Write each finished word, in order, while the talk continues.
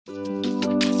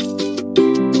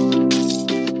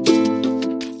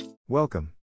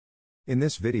Welcome. In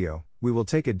this video, we will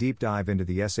take a deep dive into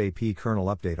the SAP Kernel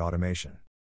Update Automation.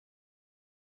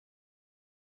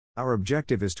 Our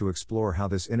objective is to explore how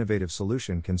this innovative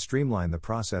solution can streamline the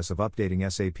process of updating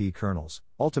SAP kernels,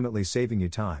 ultimately saving you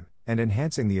time and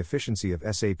enhancing the efficiency of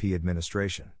SAP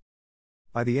administration.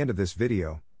 By the end of this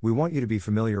video, we want you to be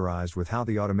familiarized with how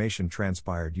the automation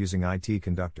transpired using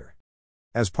IT-Conductor.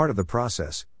 As part of the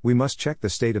process, we must check the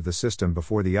state of the system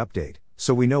before the update,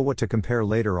 so we know what to compare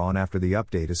later on after the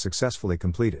update is successfully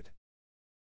completed.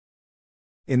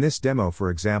 In this demo, for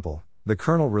example, the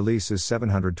kernel release is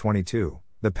 722,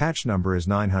 the patch number is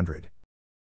 900.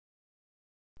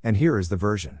 And here is the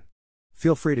version.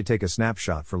 Feel free to take a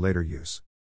snapshot for later use.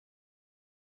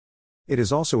 It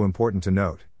is also important to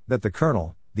note that the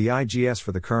kernel, the IGS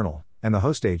for the kernel, and the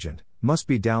host agent must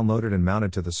be downloaded and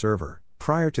mounted to the server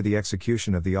prior to the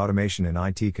execution of the automation in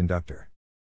IT-Conductor.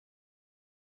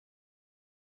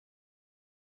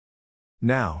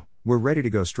 Now, we're ready to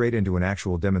go straight into an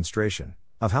actual demonstration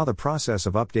of how the process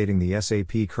of updating the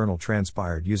SAP kernel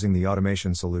transpired using the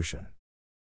automation solution.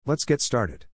 Let's get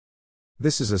started.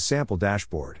 This is a sample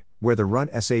dashboard where the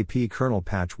Run SAP Kernel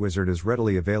Patch wizard is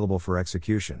readily available for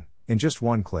execution in just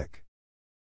one click.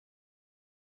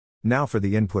 Now for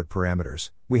the input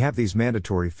parameters, we have these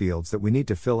mandatory fields that we need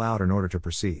to fill out in order to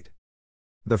proceed.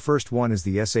 The first one is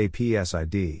the SAP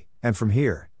SID, and from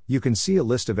here, you can see a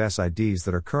list of SIDs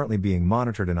that are currently being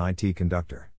monitored in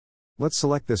IT-Conductor. Let's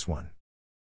select this one.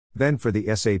 Then for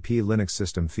the SAP Linux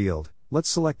System field, let's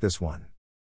select this one.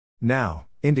 Now,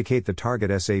 indicate the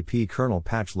target SAP kernel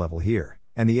patch level here,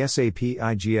 and the SAP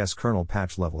IGS kernel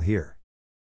patch level here.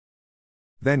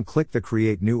 Then click the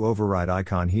Create New Override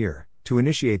icon here, to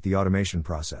initiate the automation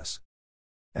process.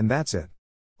 And that's it.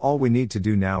 All we need to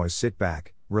do now is sit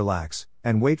back, relax,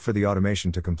 and wait for the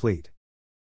automation to complete.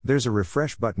 There's a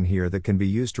refresh button here that can be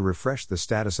used to refresh the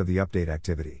status of the update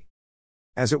activity.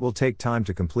 As it will take time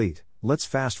to complete, let's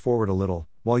fast forward a little,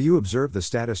 while you observe the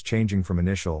status changing from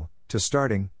initial, to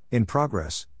starting, in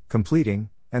progress, completing,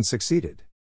 and succeeded.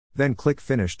 Then click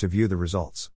Finish to view the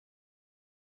results.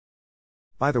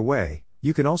 By the way,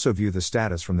 you can also view the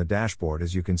status from the dashboard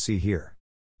as you can see here.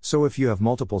 So if you have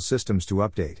multiple systems to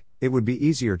update, it would be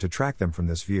easier to track them from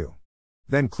this view.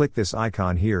 Then click this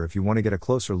icon here if you want to get a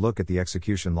closer look at the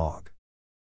execution log.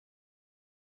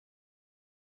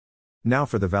 Now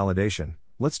for the validation,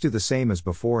 let's do the same as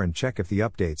before and check if the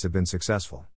updates have been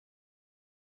successful.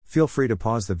 Feel free to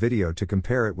pause the video to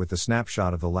compare it with the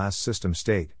snapshot of the last system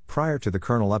state, prior to the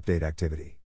kernel update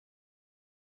activity.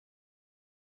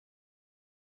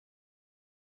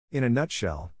 In a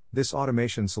nutshell, this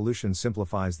automation solution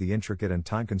simplifies the intricate and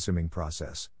time-consuming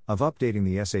process of updating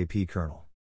the SAP kernel.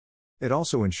 It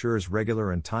also ensures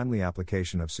regular and timely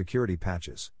application of security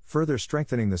patches, further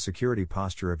strengthening the security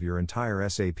posture of your entire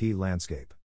SAP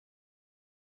landscape.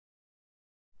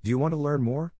 Do you want to learn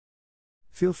more?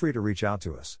 Feel free to reach out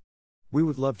to us. We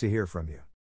would love to hear from you.